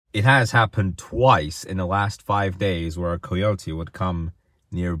It has happened twice in the last 5 days where a Coyote would come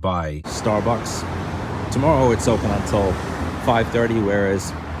nearby Starbucks. Tomorrow it's open until 5:30,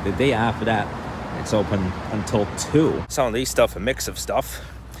 whereas the day after that it's open until 2. Some of these stuff, a mix of stuff,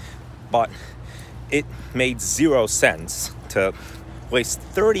 but it made 0 sense to waste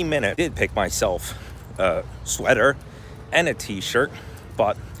 30 minutes. I did pick myself a sweater and a t-shirt,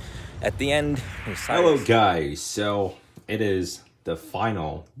 but at the end, hello guys, so it is the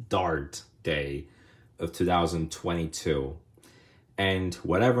final dart day of 2022, and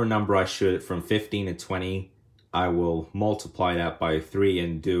whatever number I shoot from 15 to 20, I will multiply that by 3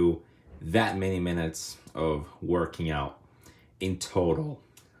 and do that many minutes of working out in total.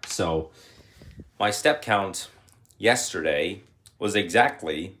 So my step count yesterday was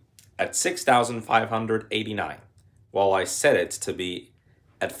exactly at 6,589, while I set it to be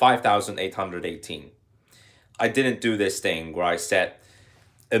at 5,818. I didn't do this thing where I set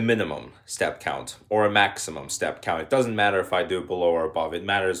a minimum step count or a maximum step count. It doesn't matter if I do below or above. It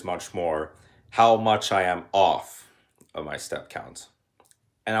matters much more how much I am off of my step count.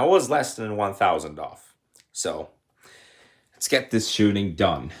 And I was less than 1,000 off. So let's get this shooting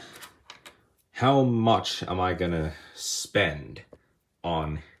done. How much am I gonna spend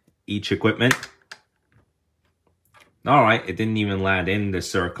on each equipment? All right, it didn't even land in the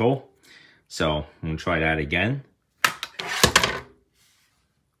circle. So I'm gonna try that again.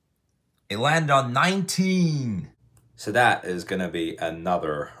 It landed on 19. So that is gonna be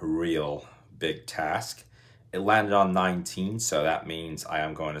another real big task. It landed on 19, so that means I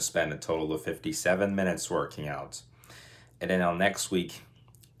am going to spend a total of 57 minutes working out. And then on next week,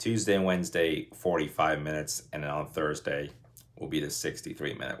 Tuesday and Wednesday, 45 minutes, and then on Thursday will be the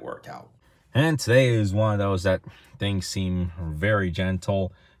 63-minute workout. And today is one of those that things seem very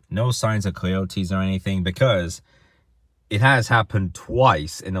gentle. No signs of coyotes or anything, because it has happened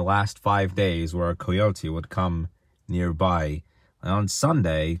twice in the last 5 days where a coyote would come nearby. And on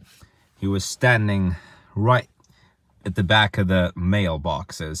Sunday, he was standing right at the back of the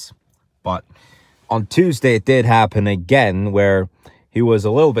mailboxes. But on Tuesday, it did happen again where he was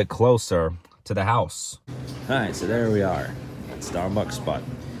a little bit closer to the house. All right, so there we are at Starbucks spot.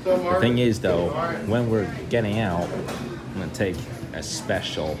 The thing is, though, when we're getting out, I'm gonna take a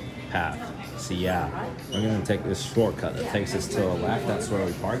special path. So yeah, we're gonna take this shortcut that takes us to the left. That's where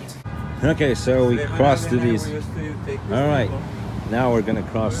we parked. Okay, so we crossed through these. All right, now we're gonna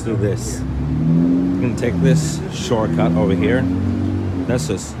cross through this. We're gonna take this shortcut over here. This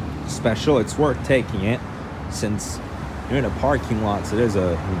is special. It's worth taking it since you're in a parking lot. So there's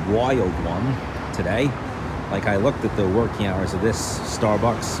a wild one today. Like, I looked at the working hours of this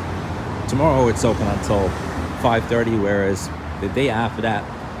Starbucks. Tomorrow it's open until 5:30, whereas the day after that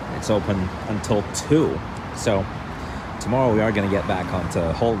it's open until 2. So tomorrow we are going to get back onto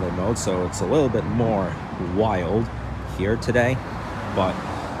holiday mode, so it's a little bit more wild here today. But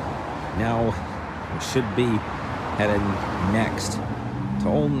now we should be heading next to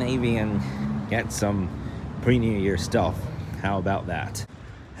Old Navy and get some pre-New Year stuff. How about that?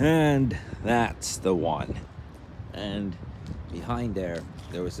 And that's the one. And behind there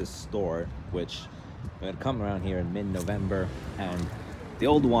was this store which had come around here in mid-November, and the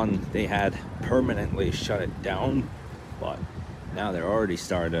old one, they had permanently shut it down, but now they're already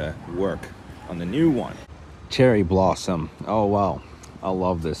starting to work on the new one. Cherry blossom. Oh wow, I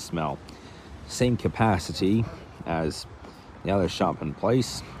love this smell. Same capacity as the other shopping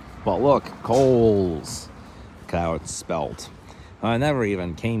place, but look, Kohl's. Look how it's spelled. I never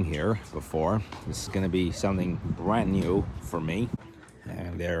even came here before. This is going to be something brand new for me.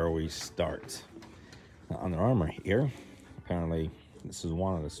 And there we start. Under Armour here. Apparently, this is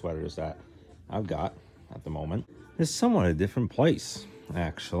one of the sweaters that I've got at the moment. It's somewhat a different place,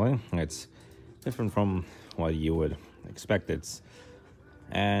 actually. It's different from what you would expect. It's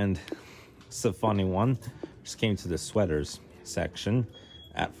a funny one. Just came to the sweaters section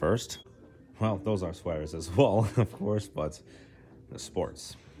at first. Well, those are sweaters as well, of course, but the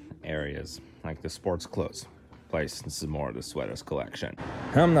sports areas, like the sports clothes place, this is more of the sweaters collection.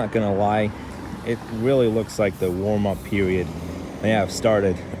 I'm not gonna lie, it really looks like the warm-up period may have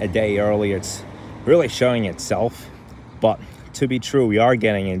started a day early. It's really showing itself, but to be true, we are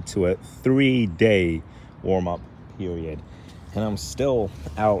getting into a 3-day warm-up period, and I'm still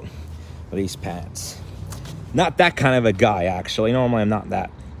out of these pants. Not that kind of a guy, actually. Normally I'm not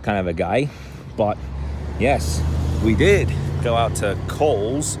that kind of a guy, but yes, we did go out to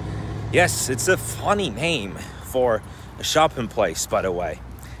Kohl's. Yes, it's a funny name for a shopping place, by the way.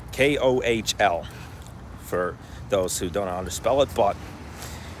 K-O-H-L, for those who don't know how to spell it. But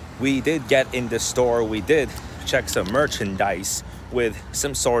we did get in the store, we did check some merchandise with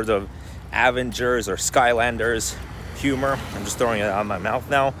some sort of Avengers or Skylanders humor. I'm just throwing it out of my mouth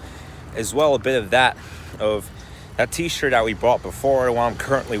now. As well, a bit of that t-shirt that we bought before, the one I'm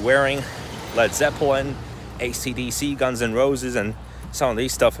currently wearing. Led Zeppelin, AC/DC, Guns N' Roses, and some of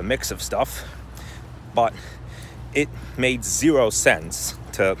these stuff, a mix of stuff. But it made 0 sense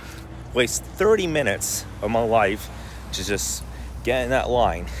to waste 30 minutes of my life to just get in that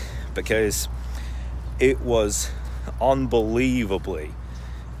line, because it was unbelievably,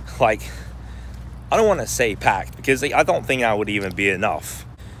 like, I don't want to say packed, because I don't think that would even be enough.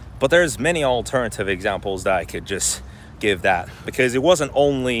 But there's many alternative examples that I could just give that, because it wasn't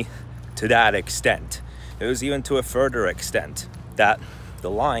only to that extent. It was even to a further extent that the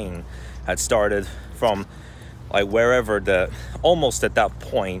line had started from like wherever almost at that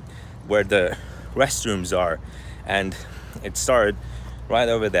point where the restrooms are, and it started right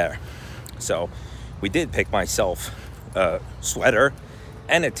over there. So we did pick myself a sweater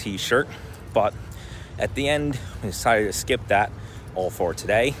and a t-shirt, but at the end we decided to skip that all for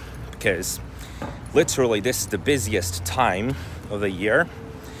today, because literally this is the busiest time of the year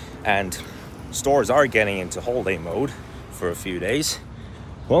and stores are getting into holiday mode for a few days.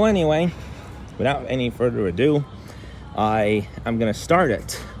 Well, anyway, without any further ado, I am gonna start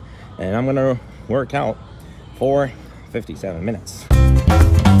it, and I'm gonna work out for 57 minutes.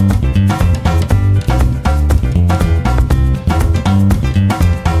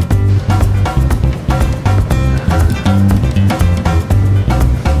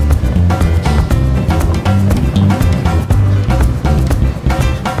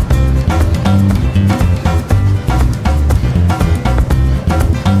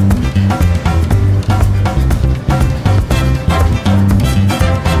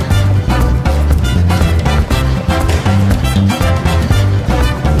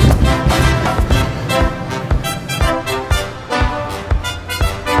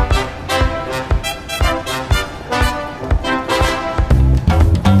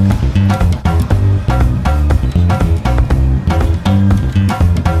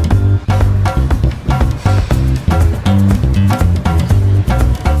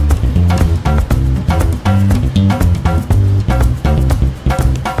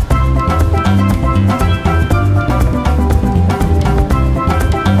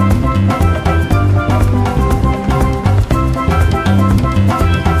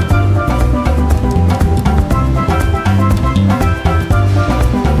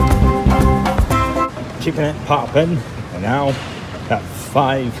 Keeping it popping, and now got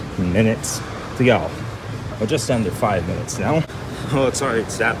 5 minutes to go. Well, just under 5 minutes now. Well, it's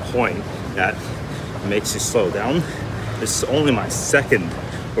that point that makes you slow down. This is only my second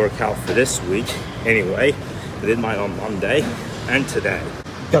workout for this week anyway. I did mine on Monday and today.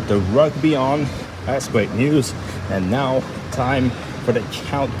 Got the rugby on, that's great news. And now time for the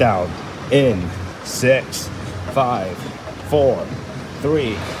countdown in 6, 5, 4,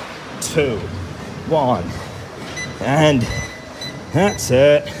 3, 2, 1, and that's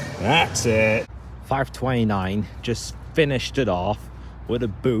it. 5:29, just finished it off with a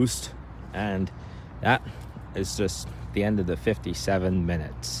boost, and that is just the end of the 57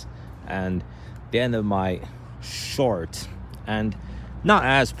 minutes and the end of my short and not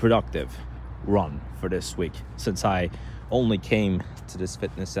as productive run for this week, since I only came to this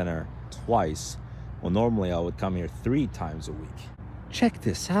fitness center twice. Well, normally I would come here 3 times a week. Check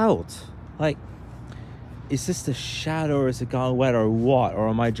this out. Like, is this the shadow, or is it gone wet, or what? Or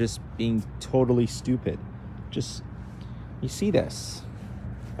am I just being totally stupid? Just, you see this?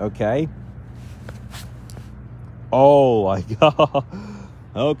 Okay. Oh my god.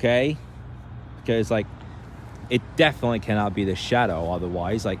 Okay. Because, like, it definitely cannot be the shadow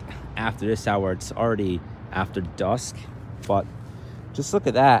otherwise. Like, after this hour, it's already after dusk. But just look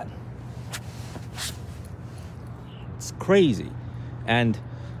at that. It's crazy. And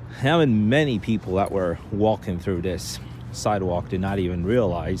how many people that were walking through this sidewalk did not even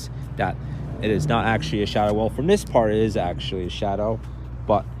realize that it is not actually a shadow. Well, from this part it is actually a shadow,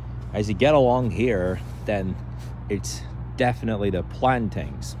 but as you get along here, then it's definitely the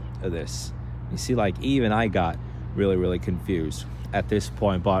plantings of this. You see, like, even I got really confused at this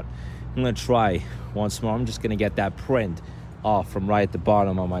point, but I'm gonna try once more. I'm just gonna get that print off from right at the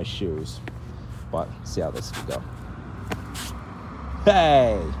bottom of my shoes, but see how this can go.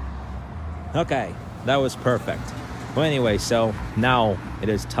 Hey, okay, that was perfect. Well, anyway, so now it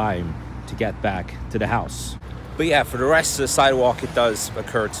is time to get back to the house. But yeah, for the rest of the sidewalk, it does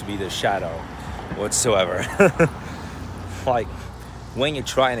occur to be the shadow whatsoever. Like, when you're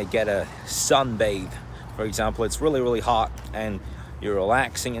trying to get a sunbathe, for example, it's really hot and you're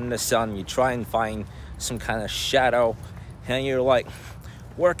relaxing in the sun, you try and find some kind of shadow, and you're like,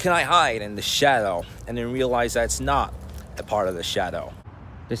 where can I hide in the shadow? And then realize that's not a part of the shadow.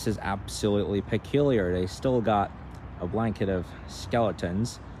 This is absolutely peculiar. They still got a blanket of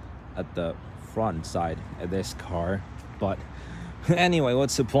skeletons at the front side of this car. But anyway,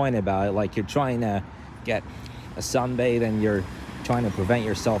 what's the point about it? Like, you're trying to get a sunbathe and you're trying to prevent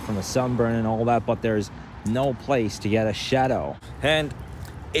yourself from a sunburn and all that, but there's no place to get a shadow. And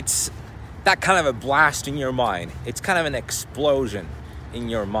it's that kind of a blast in your mind. It's kind of an explosion in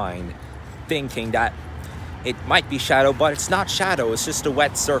your mind, thinking that it might be shadow, but it's not shadow. It's just a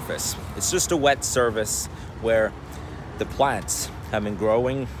wet surface. It's just a wet surface where the plants have been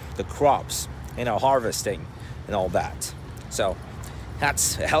growing, the crops, harvesting and all that. So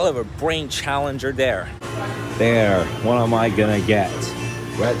that's a hell of a brain challenger there. There, what am I gonna get?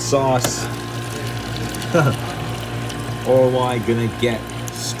 Red sauce? Or am I gonna get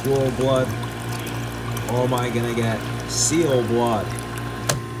squirrel blood? Or am I gonna get seal blood?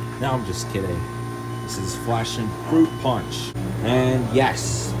 No, I'm just kidding. This is flesh and fruit punch. And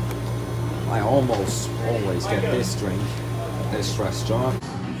yes, I almost always get this drink at this restaurant.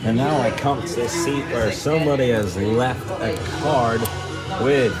 And now I come to this seat where somebody has left a card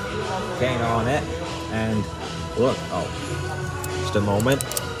with Kane on it. And look, oh, just a moment.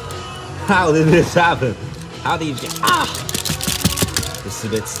 How did this happen? How do you get, this is a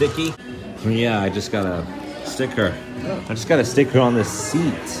bit sticky. Yeah, I just got a sticker. I just got a sticker on the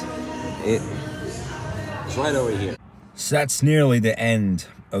seat. It's right over here. So that's nearly the end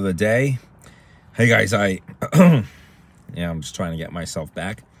of the day. Hey guys, yeah, I'm just trying to get myself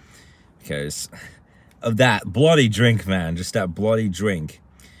back because of that bloody drink, man. Just that bloody drink.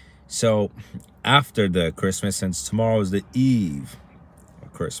 So after the Christmas, since tomorrow is the eve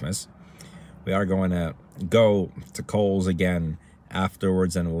of Christmas, we are going to go to Kohl's again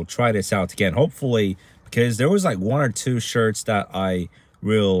afterwards, and we'll try this out again, hopefully, because there was like 1 or 2 shirts that I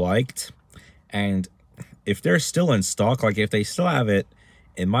really liked, and if they're still in stock, like if they still have it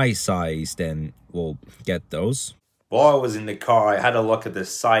in my size, then we'll get those. While I was in the car, I had a look at the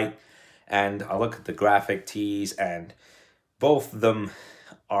site, and I looked at the graphic tees, and both of them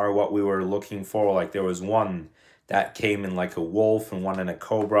are what we were looking for. Like, there was one that came in like a wolf and one in a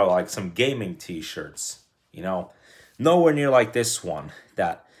cobra, like some gaming t-shirts, you know, nowhere near like this one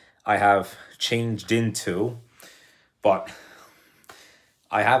that I have changed into. But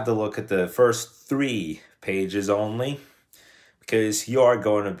I have to look at the first 3 pages only, because you are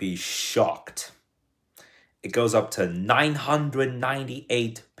going to be shocked. It goes up to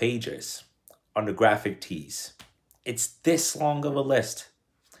 998 pages on the graphic tees. It's this long of a list.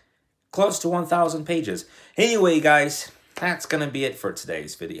 Close to 1,000 pages. Anyway, guys, that's going to be it for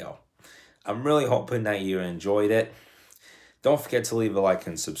today's video. I'm really hoping that you enjoyed it. Don't forget to leave a like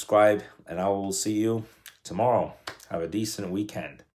and subscribe, and I will see you tomorrow. Have a decent weekend.